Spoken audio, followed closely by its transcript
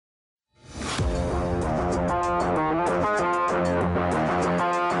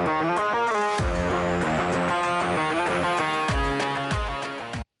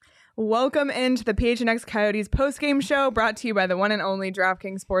Welcome into the PHNX Coyotes postgame show, brought to you by the one and only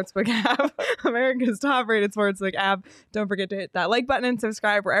DraftKings Sportsbook app, America's top-rated sportsbook app. Don't forget to hit that like button and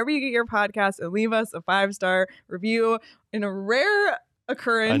subscribe wherever you get your podcasts, and leave us a 5-star review. In a rare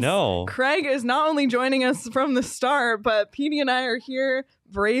occurrence, I know Craig is not only joining us from the start, but Petey and I are here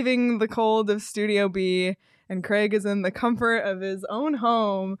braving the cold of Studio B, and Craig is in the comfort of his own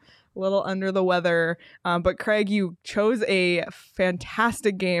home, a little under the weather. But Craig, you chose a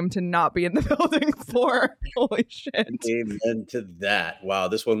fantastic game to not be in the building for. Holy shit. Amen to that. Wow,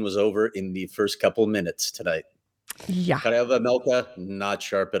 this one was over in the first couple minutes tonight. Yeah. Karel Vejmelka, not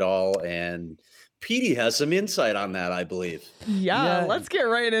sharp at all. And Petey has some insight on that, I believe. Yeah, let's get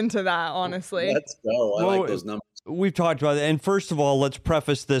right into that, honestly. Let's go. I like those numbers. We've talked about it. And first of all, let's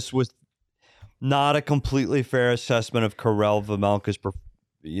preface this with not a completely fair assessment of Karel Vejmelka's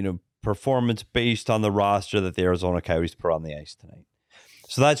performance based on the roster that the Arizona Coyotes put on the ice tonight.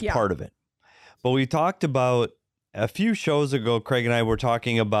 So that's part of it. But we talked about a few shows ago, Craig and I were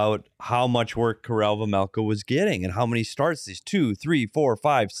talking about how much work Karel Vejmelka was getting and how many starts, these 2, 3, 4,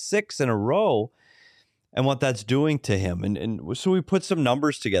 5, 6 in a row, and what that's doing to him. And so we put some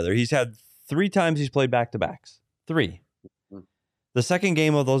numbers together. He's had 3 times he's played back-to-backs. 3. The second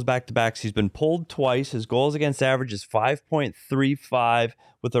game of those back-to-backs, he's been pulled twice. His goals against average is 5.35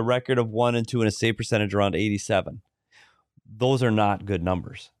 with a record of 1-2 and a save percentage around 87. Those are not good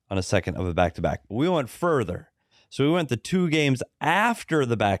numbers on a second of a back-to-back. But we went further. So we went the 2 games after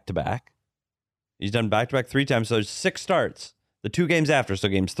the back-to-back. He's done back-to-back 3 times, so there's 6 starts. The 2 games after, so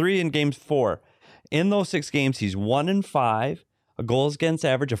games 3 and games 4. In those 6 games, he's 1-5, a goals against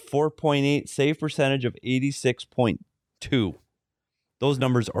average of 4.8, save percentage of 86.2. Those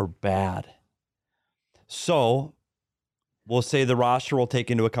numbers are bad. So we'll say the roster will take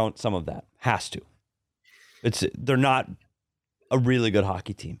into account some of that. Has to. They're not a really good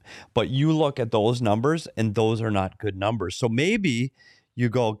hockey team. But you look at those numbers, and those are not good numbers. So maybe you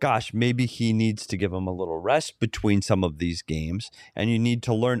go, gosh, maybe he needs to give him a little rest between some of these games. And you need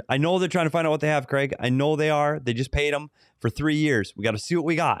to learn. I know they're trying to find out what they have, Craig. I know they are. They just paid him for 3 years. We got to see what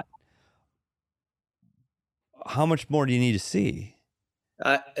we got. How much more do you need to see?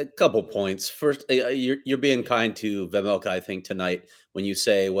 A couple points. First, you're being kind to Vejmelka, I think, tonight when you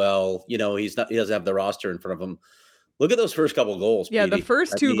say, well, he doesn't have the roster in front of him. Look at those first couple goals. Yeah, Petey. the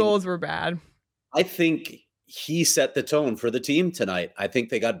first 2 goals were bad. I think he set the tone for the team tonight. I think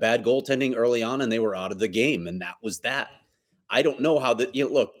they got bad goaltending early on, and they were out of the game, and that was that. I don't know how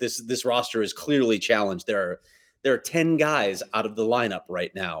look. This roster is clearly challenged. There are 10 guys out of the lineup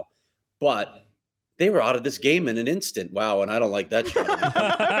right now, but they were out of this game in an instant. Wow, and I don't like that shot.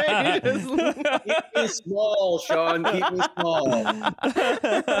 Keep me small, Sean. Keep me small.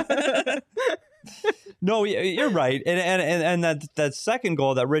 No, you're right. And that second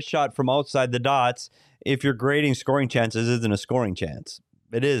goal, that wrist shot from outside the dots, if you're grading scoring chances, isn't a scoring chance.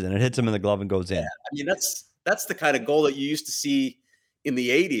 It isn't. It hits him in the glove and goes in. Yeah, I mean, that's the kind of goal that you used to see in the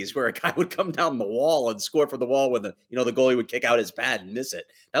 80s, where a guy would come down the wall and score for the wall when the goalie would kick out his pad and miss it.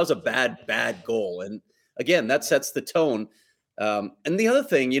 That was a bad goal. And again, that sets the tone. And the other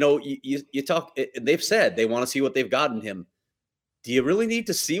thing, you talk, they've said they want to see what they've got in him. Do you really need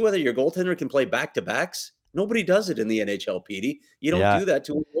to see whether your goaltender can play back-to-backs? Nobody does it in the NHL, Petey. You don't do that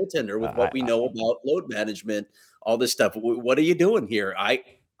to a goaltender with what we know about load management, all this stuff. What are you doing here? I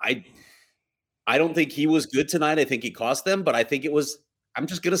don't think he was good tonight. I think he cost them, but I think it was, I'm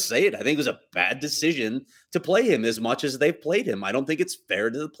just going to say it, I think it was a bad decision to play him as much as they've played him. I don't think it's fair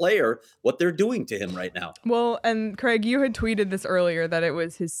to the player what they're doing to him right now. Well, and Craig, you had tweeted this earlier that it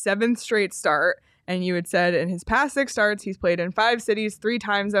was his 7th straight start. And you had said in his past 6 starts, he's played in 5 cities, 3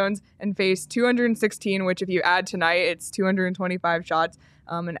 time zones, and faced 216, which if you add tonight, it's 225 shots,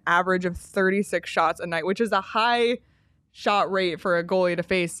 an average of 36 shots a night, which is a high shot rate for a goalie to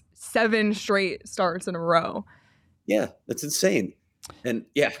face 7 straight starts in a row. Yeah, that's insane. And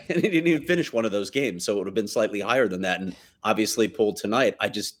he didn't even finish one of those games, so it would have been slightly higher than that, and obviously pulled tonight.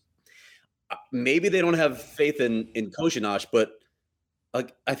 Maybe they don't have faith in Kozhinosh, but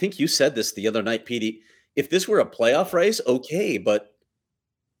I think you said this the other night, Petey. If this were a playoff race, okay, but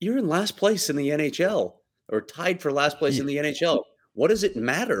you're in last place in the NHL, or tied for last place in the NHL. What does it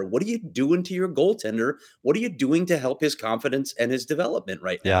matter? What are you doing to your goaltender? What are you doing to help his confidence and his development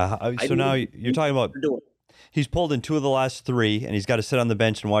right now? Yeah, so now you're talking about he's pulled in 2 of the last 3, and he's got to sit on the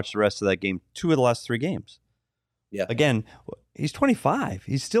bench and watch the rest of that game. 2 of the last 3 games. Yeah. Again, he's 25.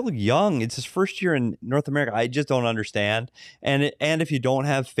 He's still young. It's his first year in North America. I just don't understand. And if you don't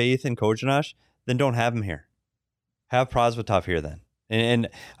have faith in Kozhinosh, then don't have him here. Have Prosvetov here then.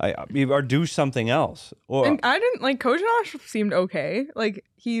 Or do something else. And I didn't like Kozhinosh seemed okay. Like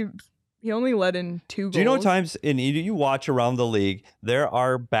he He only let in 2 goals. Do you know times, and you watch around the league, there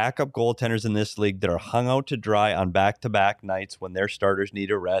are backup goaltenders in this league that are hung out to dry on back-to-back nights when their starters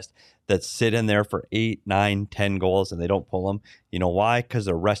need a rest, that sit in there for 8, 9, 10 goals and they don't pull them. You know why? Because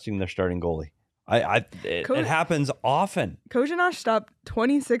they're resting their starting goalie. It happens often. Kozhinosh stopped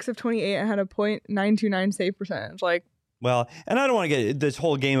 26 of 28 and had a .929 save percentage. Like, well, and I don't want to get this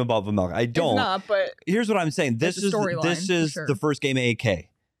whole game about Vejmelka. I don't. It's not, but here's what I'm saying. This is the first game of AK.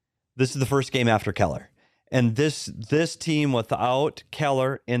 This is the first game after Keller. And this team without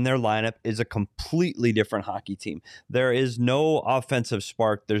Keller in their lineup is a completely different hockey team. There is no offensive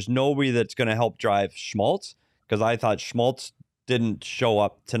spark. There's nobody that's going to help drive Schmaltz, because I thought Schmaltz didn't show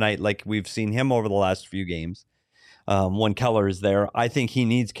up tonight like we've seen him over the last few games. When Keller is there, I think he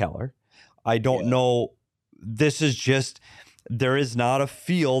needs Keller. I don't know. This is just, there is not a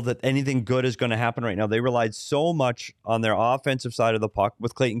feel that anything good is going to happen right now. They relied so much on their offensive side of the puck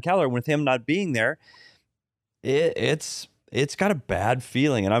with Clayton Keller. With him not being there, it's got a bad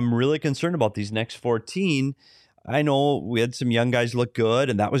feeling, and I'm really concerned about these next 14. I know we had some young guys look good,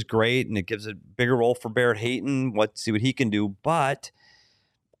 and that was great, and it gives a bigger role for Barrett Hayton. See what he can do. But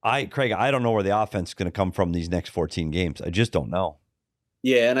Craig, I don't know where the offense is going to come from these next 14 games. I just don't know.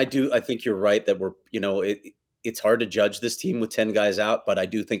 Yeah, and I think you're right that we're, it's hard to judge this team with 10 guys out, but I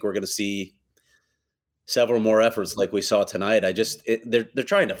do think we're going to see several more efforts like we saw tonight. They're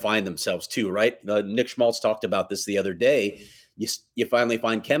trying to find themselves too, right? Nick Schmaltz talked about this the other day. You finally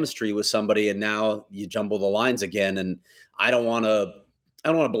find chemistry with somebody, and now you jumble the lines again. And I don't want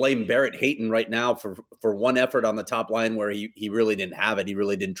to blame Barrett Hayton right now for one effort on the top line where he really didn't have it. He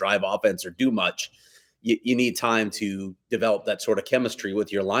really didn't drive offense or do much. You need time to develop that sort of chemistry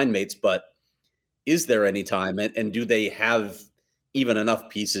with your line mates, but is there any time, and do they have even enough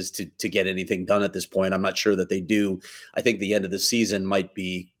pieces to get anything done at this point? I'm not sure that they do. I think the end of the season might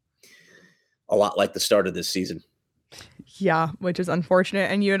be a lot like the start of this season. Yeah, which is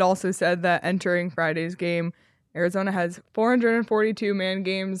unfortunate. And you had also said that entering Friday's game, Arizona has 442 man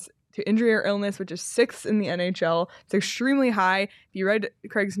games to injury or illness, which is 6th in the NHL. It's extremely high. If you read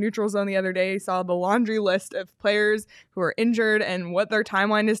Craig's Neutral Zone the other day, you saw the laundry list of players who are injured and what their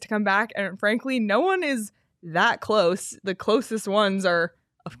timeline is to come back. And frankly, no one is that close. The closest ones are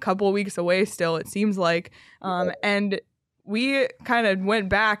a couple weeks away still, it seems like. And we kind of went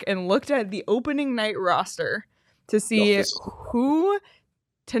back and looked at the opening night roster to see who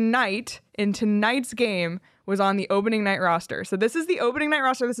in tonight's game was on the opening night roster. So this is the opening night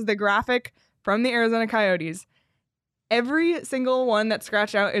roster. This is the graphic from the Arizona Coyotes. Every single one that's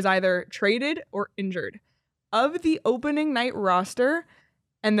scratched out is either traded or injured. Of the opening night roster,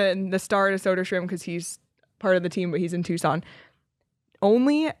 and then the star is Soderstrom because he's part of the team, but he's in Tucson.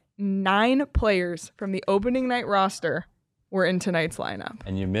 Only 9 players from the opening night roster were in tonight's lineup.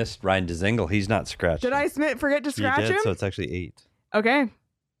 And you missed Ryan Dzingel. He's not scratched. Did I forget to scratch him? So it's actually 8. Okay.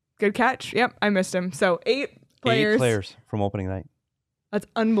 Good catch. Yep, I missed him. So 8 players. 8 players from opening night. That's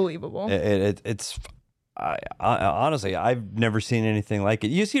unbelievable. It's honestly, I've never seen anything like it.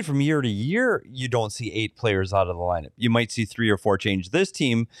 You see it from year to year. You don't see 8 players out of the lineup. You might see 3 or 4 change. This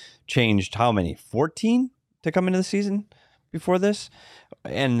team changed how many? 14 to come into the season before this?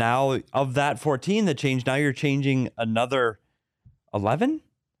 And now of that 14 that changed, now you're changing another 11?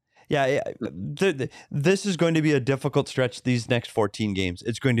 Yeah, this is going to be a difficult stretch these next 14 games.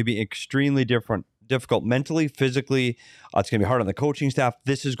 It's going to be extremely difficult mentally, physically. It's going to be hard on the coaching staff.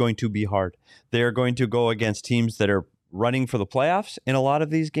 This is going to be hard. They're going to go against teams that are running for the playoffs in a lot of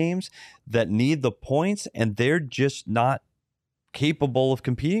these games that need the points, and they're just not capable of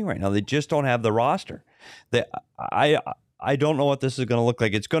competing right now. They just don't have the roster. I don't know what this is going to look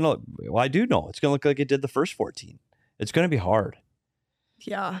like. I do know. It's going to look like it did the first 14. It's going to be hard.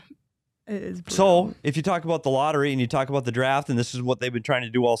 Yeah. It is brutal. So if you talk about the lottery and you talk about the draft, and this is what they've been trying to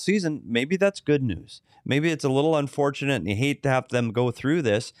do all season, maybe that's good news. Maybe it's a little unfortunate and you hate to have them go through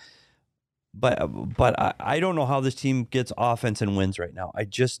this, but I don't know how this team gets offense and wins right now.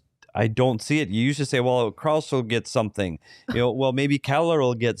 I don't see it. You used to say, well, Krause will get something. Well, maybe Keller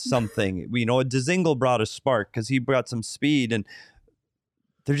will get something. Dzingel brought a spark because he brought some speed, and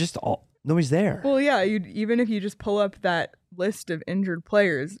they're just nobody's there. Well, yeah, even if you just pull up that list of injured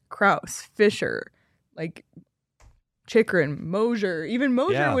players, Krause, Fisher, like Chychrun, Mosier. Even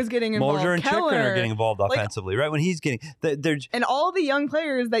Mosier was getting involved. Mosier and Keller, Chychrun are getting involved offensively, right? When he's getting... And all the young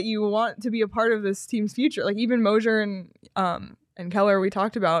players that you want to be a part of this team's future, like even Mosier and Keller we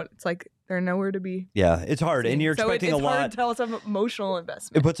talked about, it's like they're nowhere to be. Yeah, it's hard. And you're expecting a lot. It's hard to tell some emotional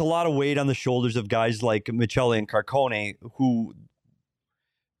investment. It puts a lot of weight on the shoulders of guys like Michelli and Carcone, who,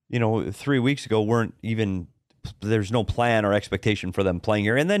 3 weeks ago weren't even there's no plan or expectation for them playing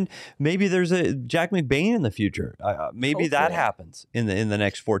here. And then maybe there's a Jack McBain in the future. Maybe that happens in the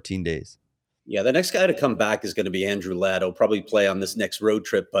next 14 days. Yeah, the next guy to come back is going to be Andrew Ladd. He'll probably play on this next road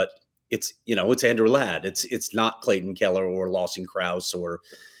trip, but it's Andrew Ladd. It's not Clayton Keller or Lawson Krause or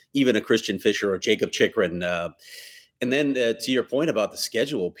even a Christian Fisher or Jacob Chikrin. And then to your point about the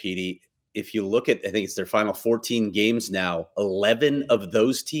schedule, Petey, if you look at, I think it's their final 14 games now, 11 of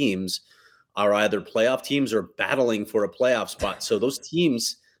those teams are either playoff teams or battling for a playoff spot. So those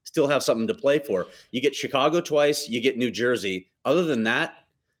teams still have something to play for. You get Chicago twice, you get New Jersey. Other than that,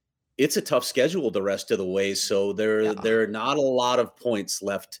 it's a tough schedule the rest of the way. So there are not a lot of points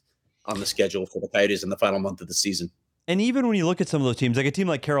left on the schedule for the Coyotes in the final month of the season. And even when you look at some of those teams, like a team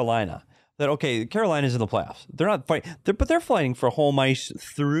like Carolina, that, okay, Carolina's in the playoffs. They're not fighting, but they're fighting for home ice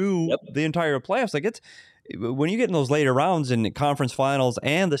through the entire playoffs. Like, it's when you get in those later rounds in the conference finals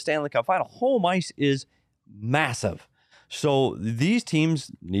and the Stanley Cup final, home ice is massive. So these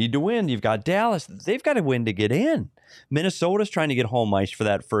teams need to win. You've got Dallas. They've got to win to get in. Minnesota's trying to get home ice for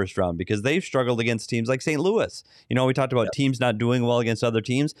that first round because they've struggled against teams like St. Louis. You know, we talked about teams not doing well against other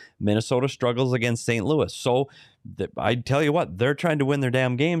teams. Minnesota struggles against St. Louis. So I tell you what, they're trying to win their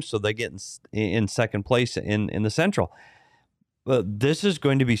damn games so they get in second place in the Central. This is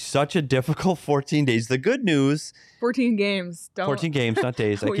going to be such a difficult 14 days. The good news... 14 games. 14 games, not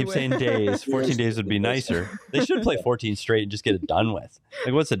days. I keep saying days. 14 days would be nicer. They should play 14 straight and just get it done with.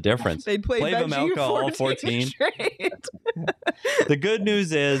 Like, what's the difference? They'd play Vejmelka all 14. Straight. The good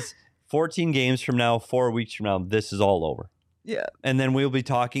news is 14 games from now, 4 weeks from now, this is all over. Yeah. And then we'll be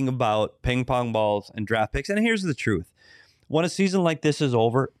talking about ping pong balls and draft picks. And here's the truth. When a season like this is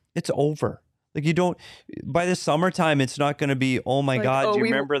over, it's over. Like, you don't, by the summertime, it's not going to be, oh my God, do you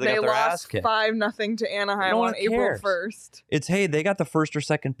remember they got their ass kicked? They lost 5-0 to Anaheim on April 1st. It's, hey, they got the first or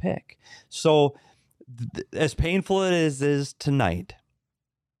second pick. So as painful as it is tonight,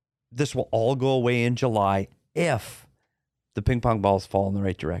 this will all go away in July if the ping pong balls fall in the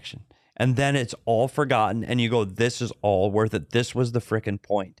right direction. And then it's all forgotten and you go, this is all worth it. This was the frickin'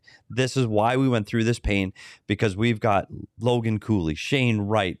 point. This is why we went through this pain, because we've got Logan Cooley, Shane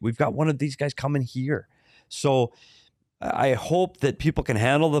Wright. We've got one of these guys coming here. So I hope that people can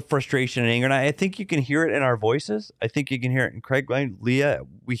handle the frustration and anger. And I think you can hear it in our voices. I think you can hear it in Craig, Leah.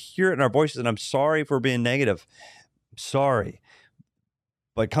 We hear it in our voices, and I'm sorry for being negative. I'm sorry.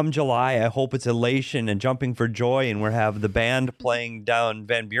 But come July, I hope it's elation and jumping for joy, and we'll have the band playing down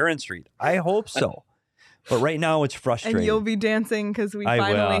Van Buren Street. I hope so. But right now, it's frustrating. And you'll be dancing because we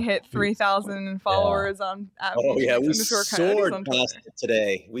finally hit 3,000 followers on. We soared past it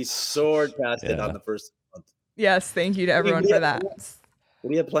today. We soared past it on the first month. Yes, thank you to everyone for that. What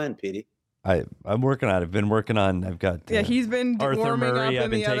do you have planned, Petey? I'm working on it. I've been working on. I've got he's been Arthur Murray.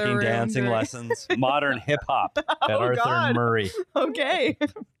 I've been taking dancing lessons, modern hip hop at Arthur Murray. Okay.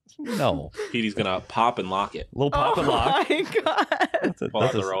 No, Petey's gonna pop and lock it. Little pop and lock. Oh my God! That's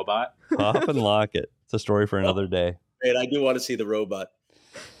the robot. Pop and lock it. It's a story for another day. Great, I do want to see the robot.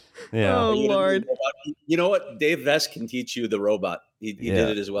 Yeah. Oh Lord. You know what? Dave Vest can teach you the robot. He did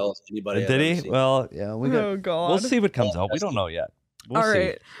it as well as anybody. Did he? Seen. Well, yeah. We'll see what comes out. We don't know yet. All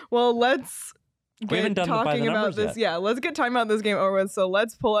right. Well, let's get talking about this. Yeah, let's get talking about this game over with. So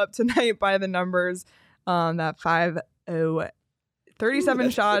let's pull up tonight by the numbers. That 5-0, 37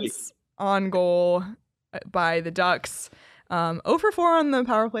 shots on goal by the Ducks. 0 for 4 on the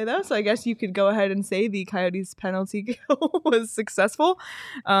power play, though. So I guess you could go ahead and say the Coyotes' penalty kill was successful.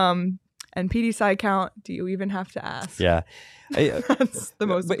 And PD side count, do you even have to ask? Yeah. That's the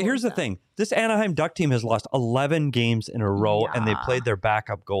most. But here's the thing. This Anaheim Duck team has lost 11 games in a row, and they played their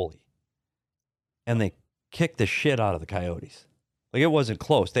backup goalie. And they kicked the shit out of the Coyotes. Like, it wasn't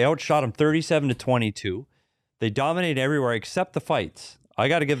close. They outshot them 37-22. They dominated everywhere except the fights. I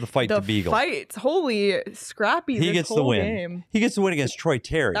got to give the fight to Beagle. Fights, holy scrappy! He gets the win. Game. He gets the win against Troy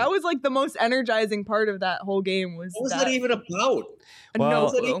Terry. That was like the most energizing part of that whole game. What was that even about?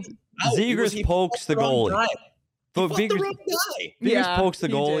 Well, Zegras pokes the goalie. Zegras pokes the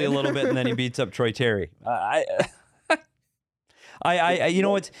goalie a little bit, and then he beats up Troy Terry. You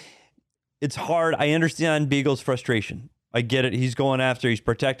know, it's hard. I understand Beagle's frustration. I get it. He's going after. He's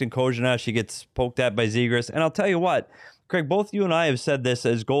protecting Kozhinash. He gets poked at by Zegras. And I'll tell you what, Craig, both you and I have said this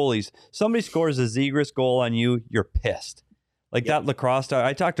as goalies. Somebody scores a Zegras goal on you, you're pissed. Like that lacrosse.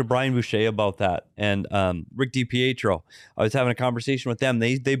 I talked to Brian Boucher about that, and Rick DiPietro. I was having a conversation with them.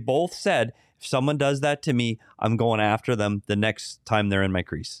 They both said, if someone does that to me, I'm going after them the next time they're in my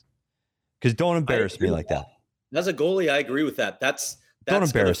crease. Because don't embarrass me like that. As a goalie, I agree with that. That's don't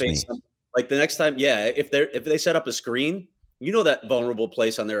embarrass me. Like the next time, if they set up a screen, you know that vulnerable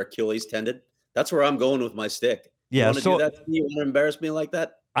place on their Achilles tendon. That's where I'm going with my stick. Yeah, You want to so do that to me? You want to embarrass me like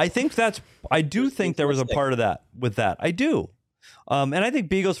that? I do think there was a part of that with that. I do. And I think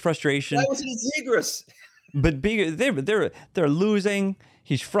Beagle's frustration. Why was it Zegras? But they're losing.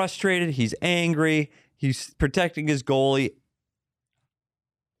 He's frustrated. He's angry. He's protecting his goalie.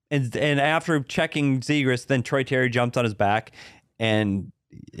 And after checking Zegras, then Troy Terry jumped on his back, and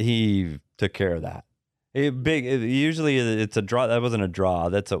he took care of that. Usually it's a draw. That wasn't a draw.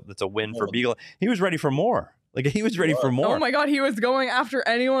 That's a win for Beagle. He was ready for more. Like, he was ready for more. Oh my God, he was going after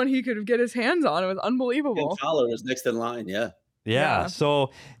anyone he could get his hands on. It was unbelievable. And Fowler was next in line. Yeah.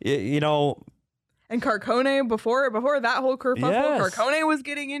 So, And Carcone, before that whole kerfuffle, Yes. Carcone was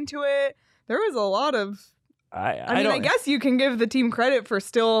getting into it. There was a lot of... I I guess you can give the team credit for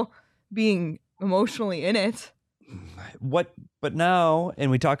still being emotionally in it. But now, and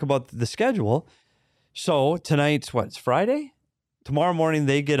we talk about the schedule. So tonight's It's Friday? Tomorrow morning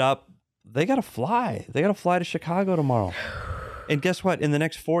they get up. They got to fly. They got to fly to Chicago tomorrow. And guess what? In the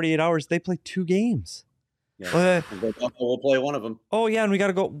next 48 hours, they play 2 games. Yeah. We'll play one of them. Oh, yeah. And we got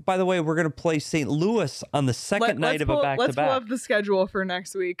to go. By the way, we're going to play St. Louis on the second night of a back-to-back. Let's pull up the schedule for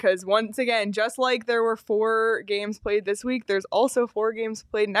next week, because once again, just like there were 4 games played this week, there's also 4 games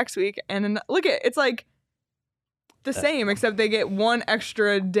played next week. And look at it's like the same, except they get 1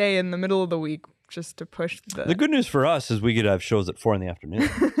 extra day in the middle of the week just to push The good news for us is we get to have shows at 4 in the afternoon.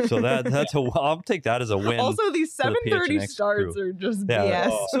 So I'll take that as a win. Also, these 7:30 starts are just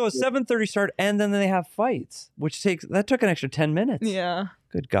BS. So a 7:30 start, and then they have fights, which took an extra 10 minutes. Yeah.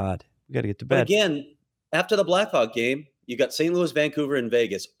 Good God. We got to get to But bed. again, after the Blackhawk game, you got St. Louis, Vancouver, and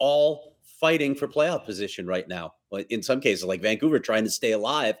Vegas all fighting for playoff position right now. In some cases, like Vancouver trying to stay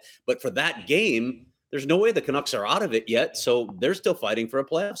alive. But for that game, there's no way the Canucks are out of it yet. So they're still fighting for a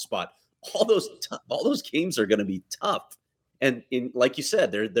playoff spot. All those games are going to be tough. And like you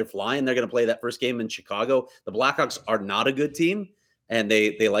said, they're flying. They're going to play that first game in Chicago. The Blackhawks are not a good team, and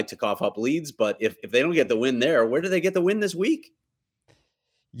they like to cough up leads. But if they don't get the win there, where do they get the win this week?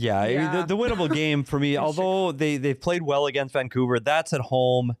 Yeah. The winnable game for me, although they've played well against Vancouver, that's at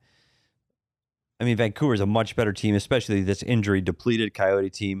home. I mean, Vancouver's a much better team, especially this injury-depleted Coyote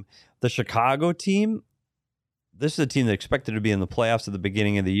team. The Chicago team, this is a team that expected to be in the playoffs at the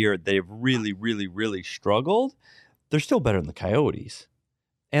beginning of the year. They've really, really, really struggled. They're still better than the Coyotes,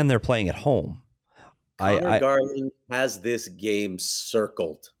 and they're playing at home. Connor Garland has this game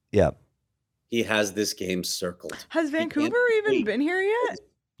circled. Yeah. He has this game circled. Has Vancouver even been here yet?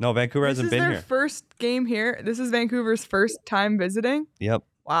 No, Vancouver hasn't been here. This is their first game here. This is Vancouver's first time visiting. Yep.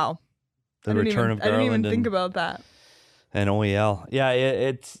 Wow. The return of Garland. I didn't even think about that. And OEL. Yeah,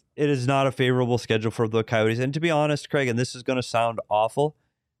 it is not a favorable schedule for the Coyotes. And to be honest, Craig, and this is going to sound awful,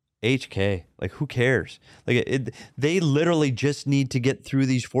 HK, like, who cares? Like, they literally just need to get through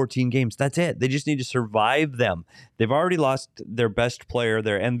these 14 games. That's it. They just need to survive them. They've already lost their best player,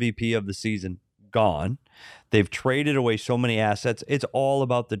 their MVP of the season, gone. They've traded away so many assets. It's all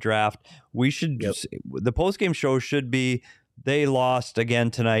about the draft. The post-game show should be, they lost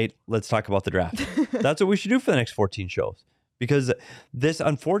again tonight. Let's talk about the draft. That's what we should do for the next 14 shows, because this,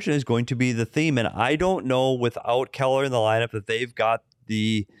 unfortunately, is going to be the theme. And I don't know, without Keller in the lineup, that they've got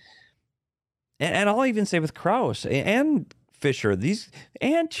and I'll even say with Krause and Fisher,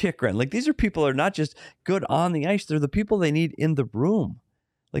 and Chychrun, like, these are people that are not just good on the ice. They're the people they need in the room.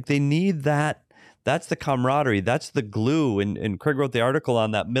 Like, they need that. That's the camaraderie. That's the glue. And Craig wrote the article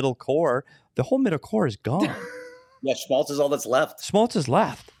on that middle core. The whole middle core is gone. Yeah, Schmaltz is all that's left. Schmaltz is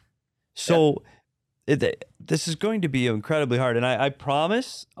left. So this is going to be incredibly hard. And I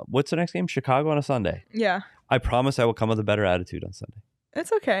promise, what's the next game? Chicago on a Sunday. Yeah. I promise I will come with a better attitude on Sunday.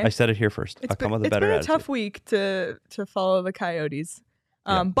 It's okay. I said it here first. I'll come with a better attitude. It's been a tough week to follow the Coyotes.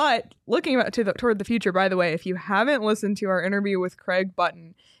 But looking toward the future, by the way, if you haven't listened to our interview with Craig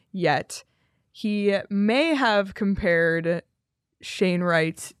Button yet, he may have compared Shane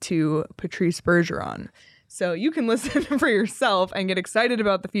Wright to Patrice Bergeron. So you can listen for yourself and get excited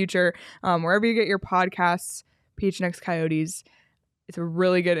about the future wherever you get your podcasts, PHNX Coyotes. It's a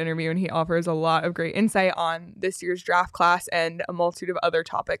really good interview, and he offers a lot of great insight on this year's draft class and a multitude of other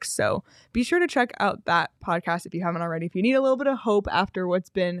topics. So be sure to check out that podcast if you haven't already. If you need a little bit of hope after what's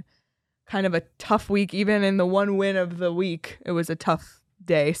been kind of a tough week, even in the one win of the week, it was a tough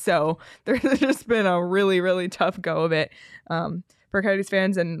day. So there's just been a really, really tough go of it for Coyotes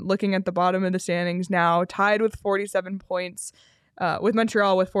fans. And looking at the bottom of the standings now, tied with 47 points, with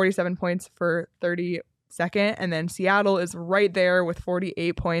Montreal with 47 points for 32nd, and then Seattle is right there with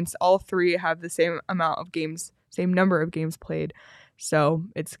 48 points. All three have the same number of games played. So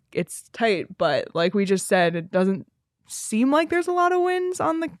it's tight, but like we just said, it doesn't seem like there's a lot of wins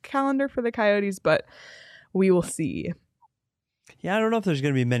on the calendar for the Coyotes, but we will see. Yeah, I don't know if there's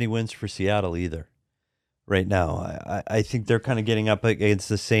going to be many wins for Seattle either. Right now, I think they're kind of getting up against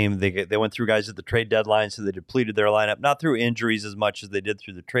the same. They went through guys at the trade deadline, so they depleted their lineup, not through injuries as much as they did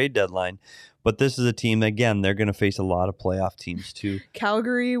through the trade deadline. But this is a team, again, they're going to face a lot of playoff teams too.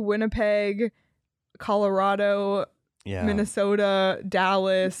 Calgary, Winnipeg, Colorado, Minnesota,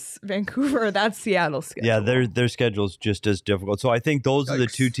 Dallas, Vancouver. That's Seattle's schedule. Yeah, their schedule's just as difficult. So I think those are the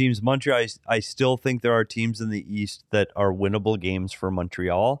two teams. Montreal, I still think there are teams in the East that are winnable games for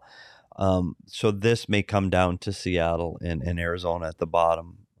Montreal. So this may come down to Seattle and Arizona at the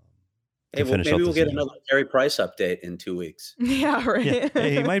bottom. Hey, well, maybe we'll get another Carey Price update in 2 weeks. Yeah, right. Yeah.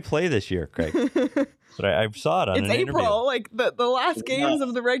 Hey, he might play this year, Craig. But I saw it on it's an April. interview. Like the last games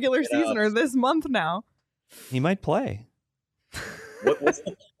of the regular season are this month now. He might play. What's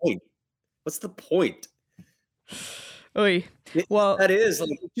the point? What's the point? Oy. Well, that is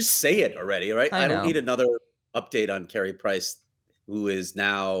like, just say it already, right? I don't know. need another update on Carey Price, who is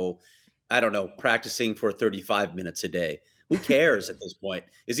now, I don't know, practicing for 35 minutes a day. Who cares at this point?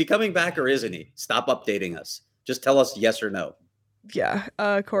 Is he coming back or isn't he? Stop updating us. Just tell us yes or no. Yeah.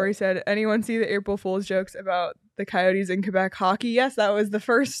 Corey said, anyone see the April Fool's jokes about the Coyotes in Quebec hockey? Yes, that was the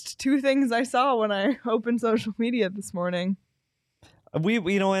first two things I saw when I opened social media this morning.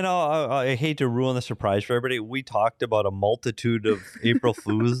 And I hate to ruin the surprise for everybody. We talked about a multitude of April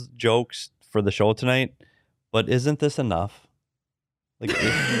Fool's jokes for the show tonight, but isn't this enough? Like,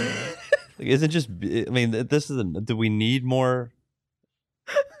 isn't just? I mean, do we need more?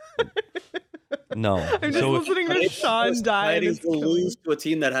 No. I'm just listening to Sean die. Coyotes will lose to a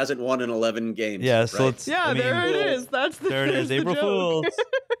team that hasn't won in 11 games. Yeah, so right? it's there it is. There it is, April Fools.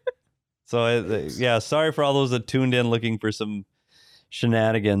 So sorry for all those that tuned in looking for some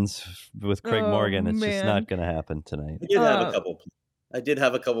shenanigans with Craig Morgan. It's just not going to happen tonight. I did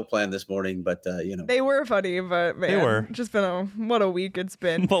have a couple planned this morning, but they were funny. But man, they were. Just been what a week it's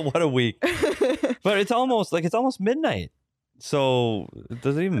been. But what a week! But it's almost midnight, so it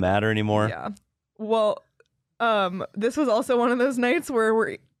doesn't even matter anymore. Yeah. Well, this was also one of those nights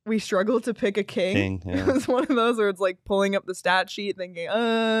where we struggled to pick a king. Yeah. It was one of those where it's like pulling up the stat sheet, thinking,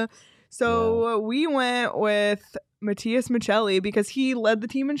 we went with Matias Michelli because he led the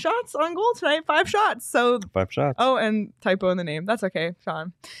team in shots on goal tonight, 5 shots. So 5 shots. Oh, and typo in the name. That's okay,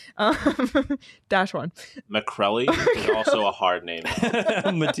 Sean. -1. McCrelly is also a hard name.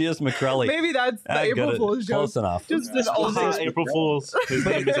 Matthias McCrelly. Maybe that's the April Fool's joke. Close enough. Just an old April Fool's. His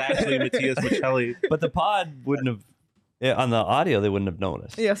name is actually Matthias Michelli. But the pod wouldn't have. On the audio, they wouldn't have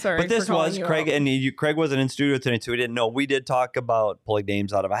noticed. Yeah, sorry. But this was Craig, out. and Craig wasn't in studio tonight, so we didn't know. We did talk about pulling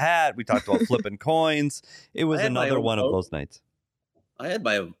names out of a hat. We talked about flipping coins. It was another one of those nights. I had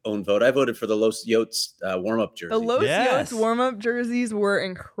my own vote. I voted for the Los Yotes warm-up jersey. The Los Yotes warm-up jerseys were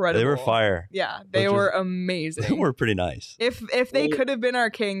incredible. They were fire. Yeah, they were amazing. They were pretty nice. If they could have been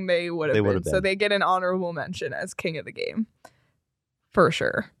our king, they would have been. So they get an honorable mention as king of the game, for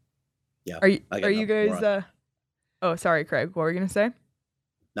sure. Yeah. Are you guys? Oh, sorry, Craig. What were you going to say?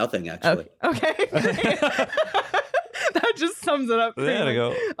 Nothing, actually. Okay. That just sums it up. There you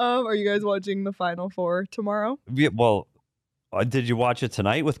go. Are you guys watching the Final Four tomorrow? Yeah, well, did you watch it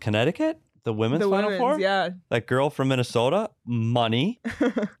tonight with Connecticut? The women's Final Four? Yeah. That girl from Minnesota, Money,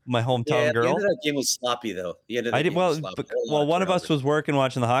 my hometown girl. The end of that game was sloppy, though. One of us was working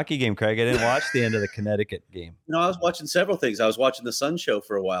watching the hockey game, Craig. I didn't watch the end of the Connecticut game. I was watching several things. I was watching the Sun Show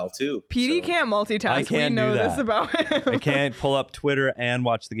for a while, too. PD can't multitask. I can't we know do that. this about him. I can't pull up Twitter and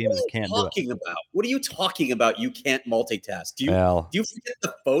watch the game. What are you talking about? You can't multitask. Do you forget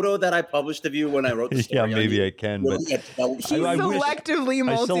the photo that I published of you when I wrote the story? Yeah, maybe I can. But He selectively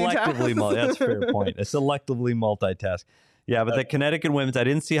multitasks. That's a fair point. I selectively multitask. Yeah, but the Connecticut women's, I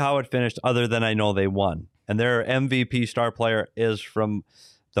didn't see how it finished other than I know they won. And their MVP star player is from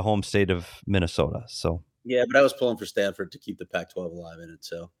the home state of Minnesota. So yeah, but I was pulling for Stanford to keep the Pac-12 alive in it.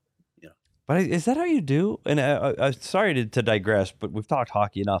 So, But is that how you do? And sorry to digress, but we've talked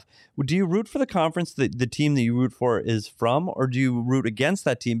hockey enough. Do you root for the conference that the team that you root for is from, or do you root against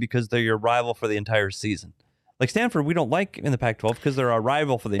that team because they're your rival for the entire season? Like Stanford, we don't like in the Pac-12 because they're our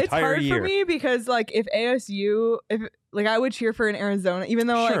rival for the entire year. It's hard for me because, if ASU, I would cheer for an Arizona, even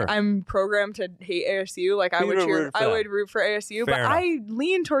though I'm programmed to hate ASU. I would root for ASU, but I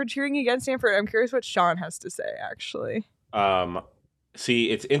lean toward cheering against Stanford. I'm curious what Sean has to say, actually. See,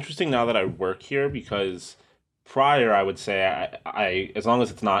 it's interesting now that I work here because prior I would say I as long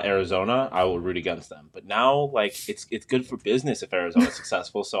as it's not Arizona, I will root against them. But now, it's good for business if Arizona's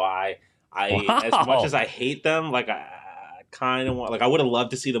successful. So as much as I hate them, kind of want, like, I would have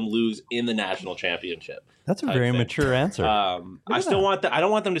loved to see them lose in the national championship. That's a type very thing. mature answer. I still want that. I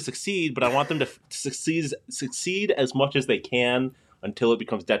don't want them to succeed, but I want them to succeed as much as they can until it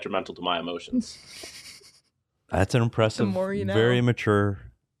becomes detrimental to my emotions. That's an impressive, more you know. very mature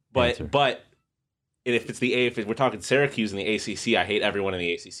answer. But if it's if we're talking Syracuse in the ACC, I hate everyone in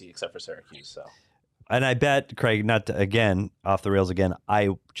the ACC except for Syracuse. So, And I bet, Craig, not to, again, off the rails again,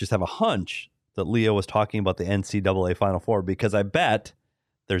 I just have a hunch that Leo was talking about the NCAA Final Four because I bet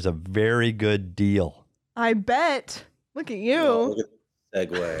there's a very good deal. I bet. Look at you. Oh, look at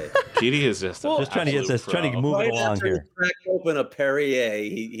the segue. GD is just Just trying to get this, trying to move it along after here. he cracked open a Perrier,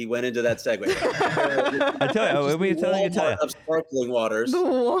 he went into that segue. I tell you, let me tell you. Of sparkling waters. The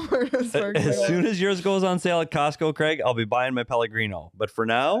Walmart is As soon as yours goes on sale at Costco, Craig, I'll be buying my Pellegrino. But for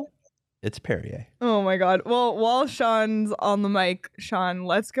now, it's Perrier. Oh my God. Well, while Sean's on the mic, Sean,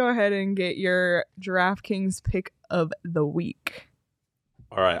 let's go ahead and get your DraftKings pick of the week.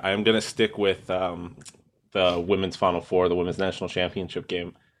 All right, I am going to stick with the women's Final Four, the women's national championship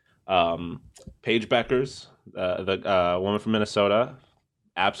game. Paige Beckers, the woman from Minnesota,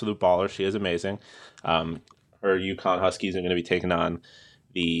 absolute baller. She is amazing. Her UConn Huskies are going to be taking on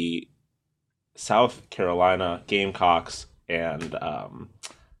the South Carolina Gamecocks, and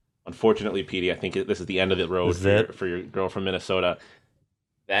unfortunately, Petey, I think this is the end of the road for your girl from Minnesota.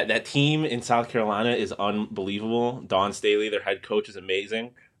 That team in South Carolina is unbelievable. Dawn Staley, their head coach, is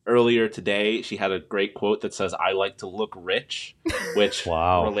amazing. Earlier today, she had a great quote that says, "I like to look rich," which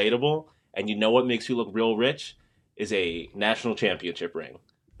relatable. And you know what makes you look real rich is a national championship ring.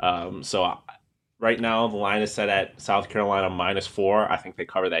 So right now, the line is set at South Carolina -4. I think they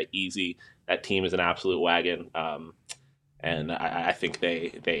cover that easy. That team is an absolute wagon. And I think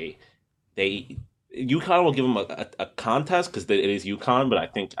they UConn will give them a contest because it is UConn, but I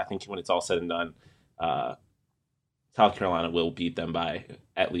think when it's all said and done, South Carolina will beat them by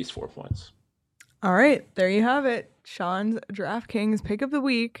at least 4 points. All right, there you have it. Sean's DraftKings pick of the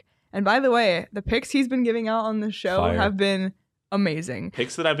week. And by the way, the picks he's been giving out on the show have been amazing.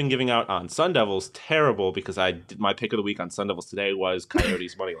 Picks that I've been giving out on Sun Devils, terrible, because I did my pick of the week on Sun Devils today was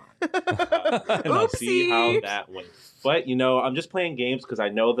Coyotes money line. And I'll see how that went. But, I'm just playing games because I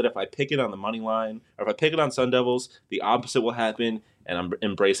know that if I pick it on the money line or if I pick it on Sun Devils, the opposite will happen, and I'm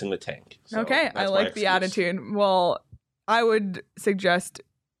embracing the tank. So okay, I like the attitude. Well, I would suggest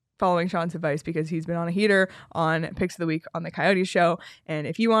following Sean's advice because he's been on a heater on Picks of the Week on the Coyote Show. And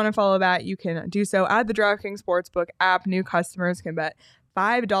if you want to follow that, you can do so at the DraftKings Sportsbook app. New customers can bet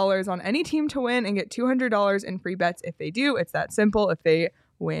 $5 on any team to win and get $200 in free bets if they do. It's that simple. If they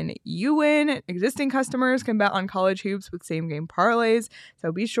win, you win. Existing customers can bet on college hoops with same game parlays.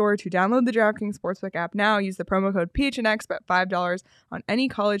 So be sure to download the DraftKings Sportsbook app now. Use the promo code PHNX, bet $5 on any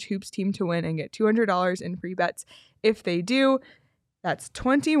college hoops team to win and get $200 in free bets if they do. That's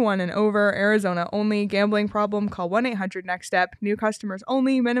 21 and over, Arizona only. Gambling problem? Call 1-800-NEXT-STEP. New customers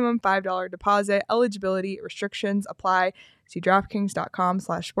only. Minimum $5 deposit. Eligibility restrictions apply. See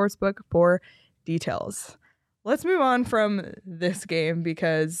DraftKings.com/sportsbook for details. Let's move on from this game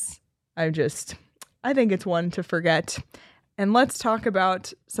because I think it's one to forget. And let's talk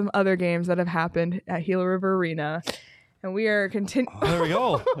about some other games that have happened at Gila River Arena. And we are continuing. Oh, there we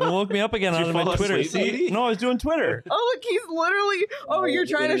go. It woke me up again on my Twitter. See? No, I was doing Twitter. Oh, look, he's literally. Oh, you're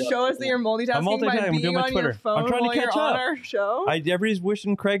trying to show us that you're multitasking by being on your phone I'm trying while to catch you're up on our show? Everybody's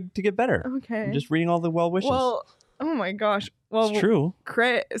wishing Craig to get better. Okay. I'm just reading all the well wishes. Well, oh my gosh. Well, it's true.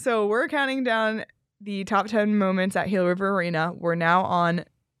 So we're counting down the top 10 moments at Gila River Arena. We're now on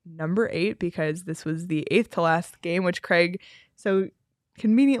number 8 because this was the 8th to last game, which Craig so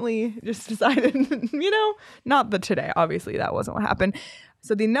conveniently just decided, not the today. Obviously, that wasn't what happened.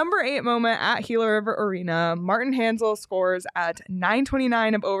 So the number 8 moment at Gila River Arena, Martin Hansel scores at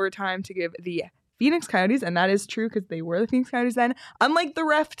 9:29 of overtime to give the Phoenix Coyotes, and that is true because they were the Phoenix Coyotes then, unlike the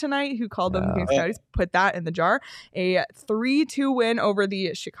ref tonight who called them the Phoenix Coyotes, put that in the jar, a 3-2 win over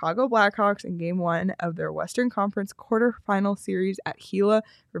the Chicago Blackhawks in Game 1 of their Western Conference quarterfinal series at Gila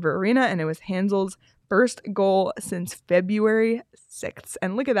River Arena, and it was Hansel's first goal since February 6th.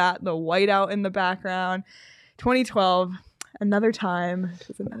 And look at that, the whiteout in the background. 2012, another time.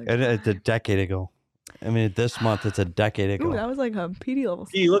 It's a decade ago. I mean, this month it's a decade ago. Ooh, that was like a PD level.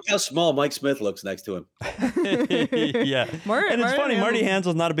 Gee, look how small Mike Smith looks next to him. Yeah. And it's funny, Marty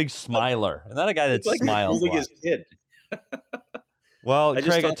Hansel's not a big smiler. And not a guy that smiles. Like his kid. Well,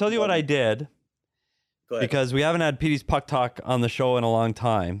 Craig, I'll tell you what I did. Go ahead. Because we haven't had Petey's Puck Talk on the show in a long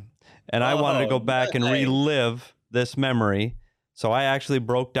time. And I wanted to go back and relive this memory. So I actually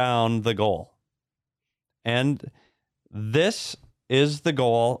broke down the goal. And this is the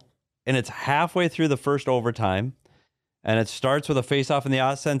goal. And it's halfway through the first overtime. And it starts with a face-off in the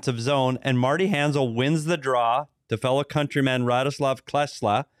offensive zone, and Marty Hansel wins the draw to fellow countryman Radoslav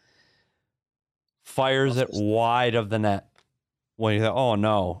Klesla, fires it wide of the net. When you think, oh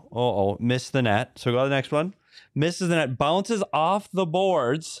no, missed the net. So go to the next one. Misses the net, bounces off the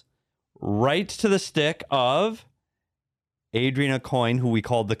boards right to the stick of Adrian Aucoin, who we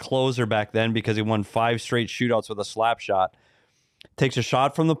called the closer back then because he won 5 straight shootouts with a slap shot. Takes a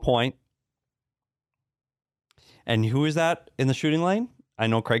shot from the point. And who is that in the shooting lane? I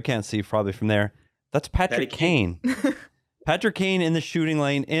know Craig can't see probably from there. That's Patrick Kane. Patrick Kane in the shooting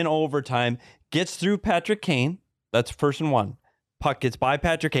lane in overtime. Gets through Patrick Kane. That's person one. Puck gets by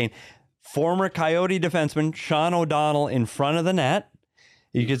Patrick Kane. Former Coyote defenseman Sean O'Donnell in front of the net.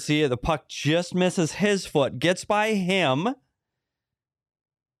 You can see it. The puck just misses his foot. Gets by him.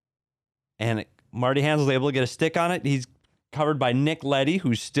 And Marty Hansel's able to get a stick on it. He's covered by Nick Leddy,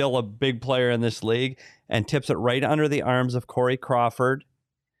 who's still a big player in this league, and tips it right under the arms of Corey Crawford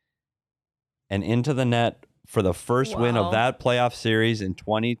and into the net for the first win of that playoff series in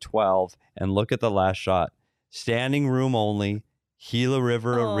 2012. And look at the last shot. Standing room only, Gila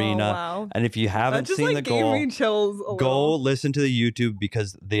River Arena. Wow. And if you haven't seen the goal, gave me chills a go little. listen to the YouTube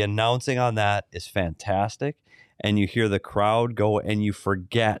because the announcing on that is fantastic. And you hear the crowd go and you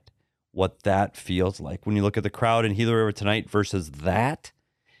forget what that feels like. When you look at the crowd in Gila River tonight versus that,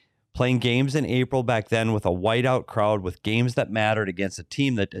 playing games in April back then with a whiteout crowd with games that mattered against a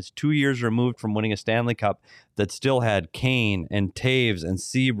team that is 2 years removed from winning a Stanley Cup that still had Kane and Taves and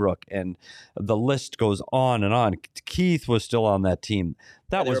Seabrook, and the list goes on and on. Keith was still on that team.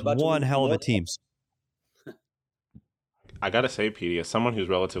 That was one hell of a team. I gotta say, Petey, as someone who's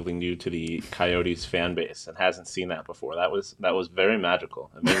relatively new to the Coyotes fan base and hasn't seen that before, that was very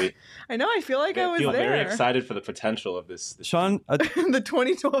magical. And maybe I know. I feel like I was feel there. very excited for the potential of this Sean, the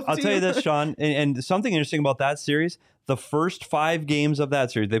 2012. I'll tell you this, Sean, and something interesting about that series. The first 5 games of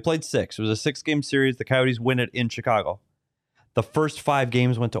that series, they played 6. It was a 6-game series. The Coyotes win it in Chicago. The first 5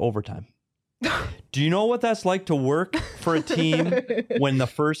 games went to overtime. Do you know what that's like to work for a team when the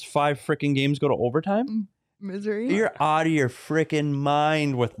first 5 freaking games go to overtime? Misery. You're out of your freaking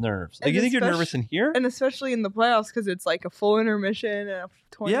mind with nerves. Like, And you think you're nervous in here? And especially in the playoffs because it's like a full intermission and a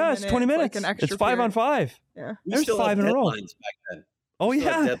 20 Yeah, it's 20 minutes. Like an extra it's 5 on 5. Yeah. There's 5 in a row. Back then. Oh,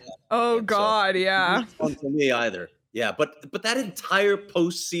 yeah. Oh, God, yeah. Not fun for me either. Yeah, but that entire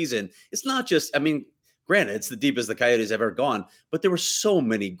postseason, it's not just, I mean, granted, it's the deepest the Coyotes ever gone, but there were so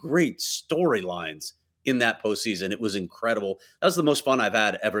many great storylines in that postseason. It was incredible. That was the most fun I've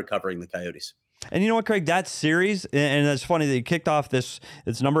had ever covering the Coyotes. And you know what, Craig? That series, and it's funny, they kicked off this,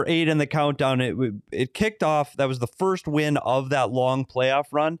 it's number 8 in the countdown. It kicked off, that was the first win of that long playoff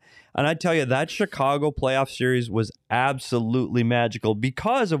run. And I tell you, that Chicago playoff series was absolutely magical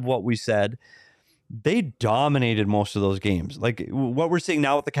because of what we said. They dominated most of those games. Like what we're seeing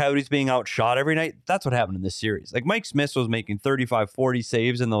now with the Coyotes being outshot every night, that's what happened in this series. Like Mike Smith was making 35, 40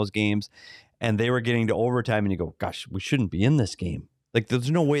 saves in those games, and they were getting to overtime, and you go, gosh, we shouldn't be in this game. Like,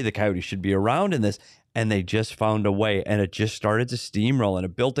 there's no way the Coyotes should be around in this. And they just found a way, and it just started to steamroll, and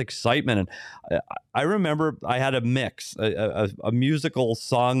it built excitement. And I remember I had a mix, a musical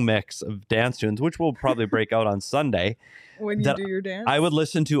song mix of dance tunes, which will probably break out on Sunday. When you do your dance? I would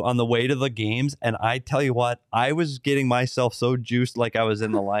listen to on the way to the games. And I tell you what, I was getting myself so juiced like I was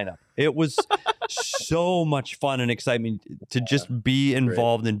in the lineup. It was so much fun and excitement to just be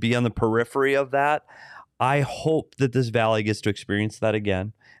involved and be on the periphery of that. I hope that this Valley gets to experience that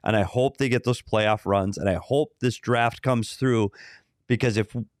again. And I hope they get those playoff runs. And I hope this draft comes through, because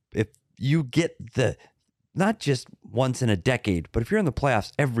if you get the, not just once in a decade, but if you're in the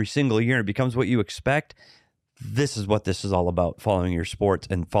playoffs every single year and it becomes what you expect, this is what this is all about, following your sports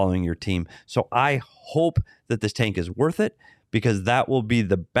and following your team. So I hope that this tank is worth it, because that will be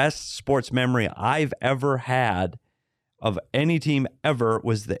the best sports memory I've ever had of any team ever,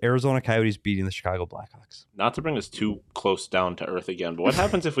 was the Arizona Coyotes beating the Chicago Blackhawks. Not to bring us too close down to earth again, but what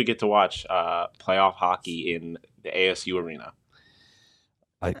happens if we get to watch playoff hockey in the ASU arena?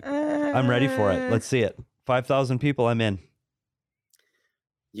 I'm ready for it. Let's see it. 5,000 people, I'm in.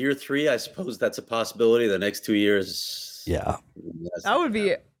 Year 3, I suppose that's a possibility. The next 2 years. Yeah. That would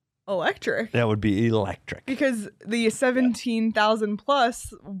be electric. That would be electric. Because the 17,000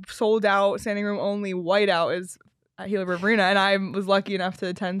 plus sold out, standing room only, whiteout is at Gila River Arena, and I was lucky enough to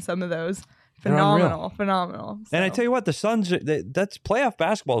attend some of those. Phenomenal. So. And I tell you what, the Suns, that's playoff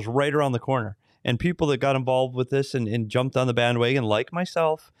basketball is right around the corner. And people that got involved with this and jumped on the bandwagon, like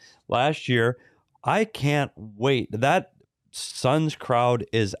myself last year, I can't wait. That Suns crowd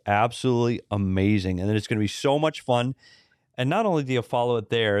is absolutely amazing. And it's going to be so much fun. And not only do you follow it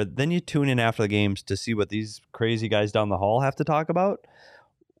there, then you tune in after the games to see what these crazy guys down the hall have to talk about.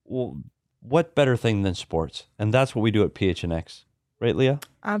 Well, what better thing than sports? And that's what we do at PHNX. Right, Leah?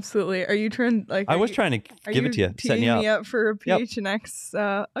 Absolutely. Are you trying I was trying to give it to you, setting you me up. up for a PHNX?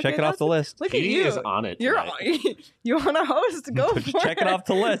 Okay, check it off the list. Look at Katie you. is on it. You're you want to host? Go Just for it. check it off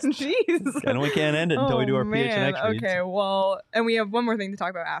the list. Jeez. And we can't end it until we do our PHNX reads. Okay, well, and we have one more thing to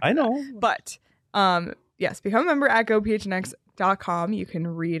talk about after. I know. But yes, become a member at gophnx.com. You can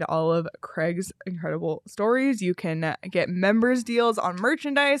read all of Craig's incredible stories. You can get members deals on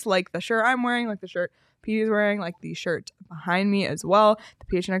merchandise like the shirt I'm wearing, like the shirt Petey's wearing, like the shirt behind me as well.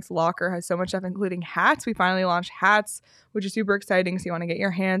 The PHNX locker has so much stuff, including hats. We finally launched hats, which is super exciting. So you want to get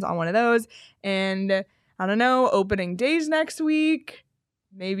your hands on one of those. And I don't know, opening days next week,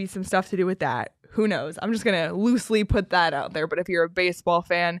 maybe some stuff to do with that. Who knows? I'm just going to loosely put that out there. But if you're a baseball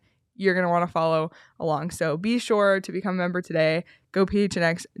fan, you're going to want to follow along. So be sure to become a member today. Go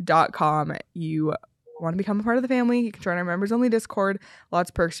phnx.com. You want to become a part of the family. You can join our members only Discord.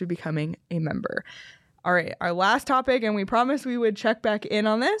 Lots of perks to becoming a member. All right, our last topic, and we promised we would check back in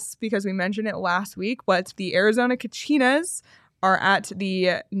on this because we mentioned it last week, but the Arizona Kachinas are at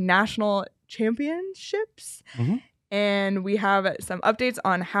the national championships. Mm-hmm. And we have some updates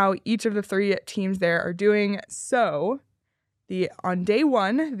on how each of the 3 teams there are doing. So on day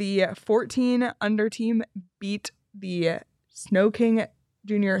 1, the 14 under team beat the Snow King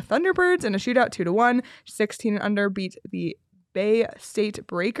Junior Thunderbirds in a shootout 2-1. 16 under beat the Bay State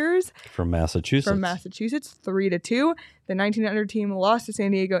Breakers from Massachusetts. 3-2. The 19 under team lost to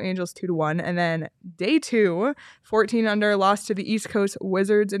San Diego Angels 2-1. And then day 2, 14 under lost to the East Coast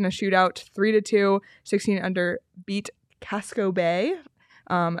Wizards in a shootout 3-2. 16 under beat Casco Bay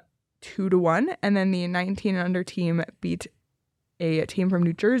 2-1. And then the 19 under team beat a team from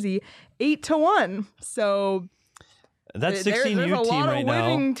New Jersey 8-1. So that's 16U team right now. There's a lot of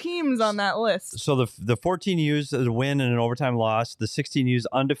winning teams on that list. So the 14U's is a win and an overtime loss. The 16U's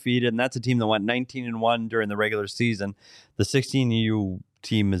undefeated, and that's a team that went 19-1 during the regular season. The 16U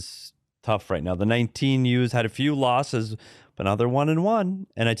team is tough right now. The 19U's had a few losses, but now they're 1-1.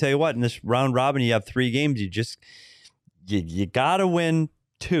 And I tell you what, in this round robin, you have 3 games. You gotta win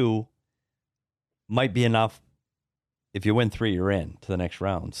 2. Might be enough. If you win 3, you're in to the next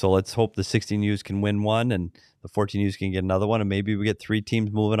round. So let's hope the 16U's can win 1 and the 14U's can get another one, and maybe we get 3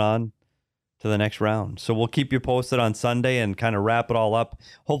 teams moving on to the next round. So we'll keep you posted on Sunday and kind of wrap it all up.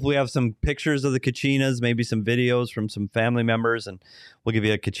 Hopefully we have some pictures of the Kachinas, maybe some videos from some family members, and we'll give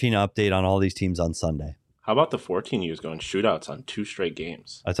you a Kachina update on all these teams on Sunday. How about the 14U's going shootouts on 2 straight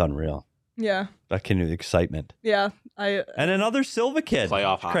games? That's unreal. Yeah. That can do excitement. Yeah. And another Silva kid.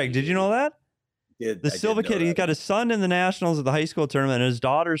 Playoff hockey. Craig, did you know that? The Silva kid, he's got his son in the Nationals at the high school tournament, and his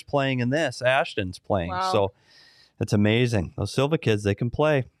daughter's playing in this. Ashton's playing. Wow. So it's amazing. Those Silva kids, they can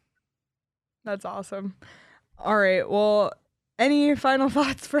play. That's awesome. All right. Well, any final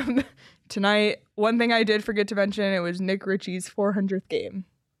thoughts from tonight? One thing I did forget to mention, it was Nick Ritchie's 400th game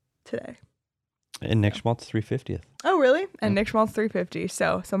today. And Nick Schmaltz 350th. Oh, really? And Nick Schmaltz 350.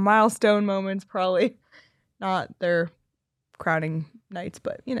 So some milestone moments, probably not their crowning nights,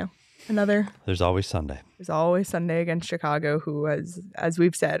 but, you know, another. There's always Sunday. There's always Sunday against Chicago, who has, as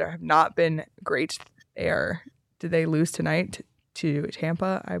we've said, have not been great. Did they lose tonight to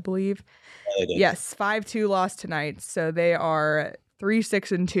Tampa, I believe? Yeah, they did. Yes, 5-2 lost tonight. So they are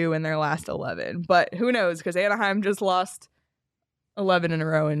 3-6-2 in their last 11. But who knows? Because Anaheim just lost 11 in a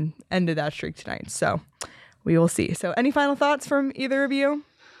row and ended that streak tonight. So we will see. So any final thoughts from either of you?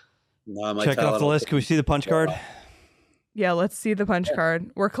 No, my Check it off the list. Can we see the punch card? Yeah, let's see the punch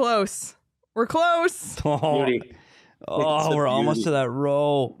card. We're close. We're close. Beauty. Oh, we're almost to that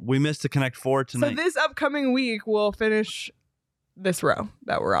row. We missed the Connect 4 tonight. So this upcoming week, we'll finish this row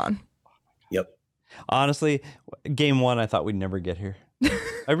that we're on. Yep. Honestly, game 1, I thought we'd never get here.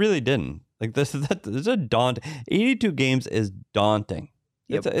 I really didn't. Like this is a daunting. 82 games is daunting.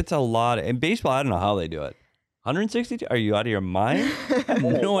 Yep. It's a lot. In baseball, I don't know how they do it. 162? Are you out of your mind? I have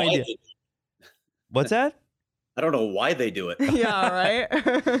no idea. What's that? I don't know why they do it. Yeah,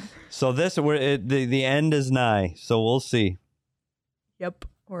 right? So the end is nigh. So we'll see. Yep,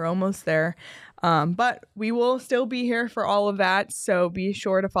 we're almost there. But we will still be here for all of that. So be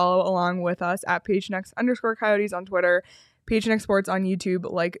sure to follow along with us at PHNX_Coyotes on Twitter, PHNX Sports on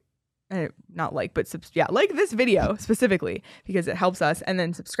YouTube, like this video specifically because it helps us, and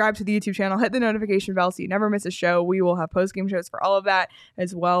then subscribe to the YouTube channel, hit the notification bell so you never miss a show. We will have post-game shows for all of that,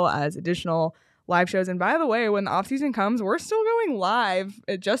 as well as additional live shows. And by the way, when the off season comes, we're still going live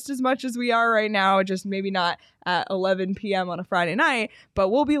just as much as we are right now, just maybe not at 11 p.m. on a Friday night, but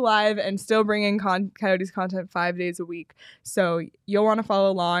we'll be live and still bringing Coyotes content 5 days a week. So you'll want to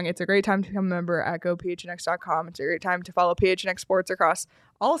follow along. It's a great time to become a member at gophnx.com. It's a great time to follow PHNX Sports across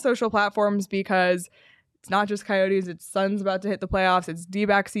all social platforms, because it's not just Coyotes. It's Suns about to hit the playoffs. It's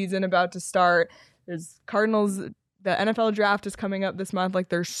D-back season about to start. There's Cardinals. The NFL draft is coming up this month. Like,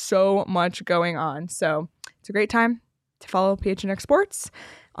 there's so much going on. So it's a great time to follow PHNX Sports.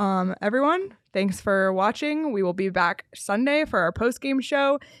 Everyone, thanks for watching. We will be back Sunday for our post-game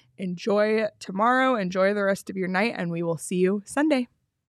show. Enjoy tomorrow. Enjoy the rest of your night, and we will see you Sunday.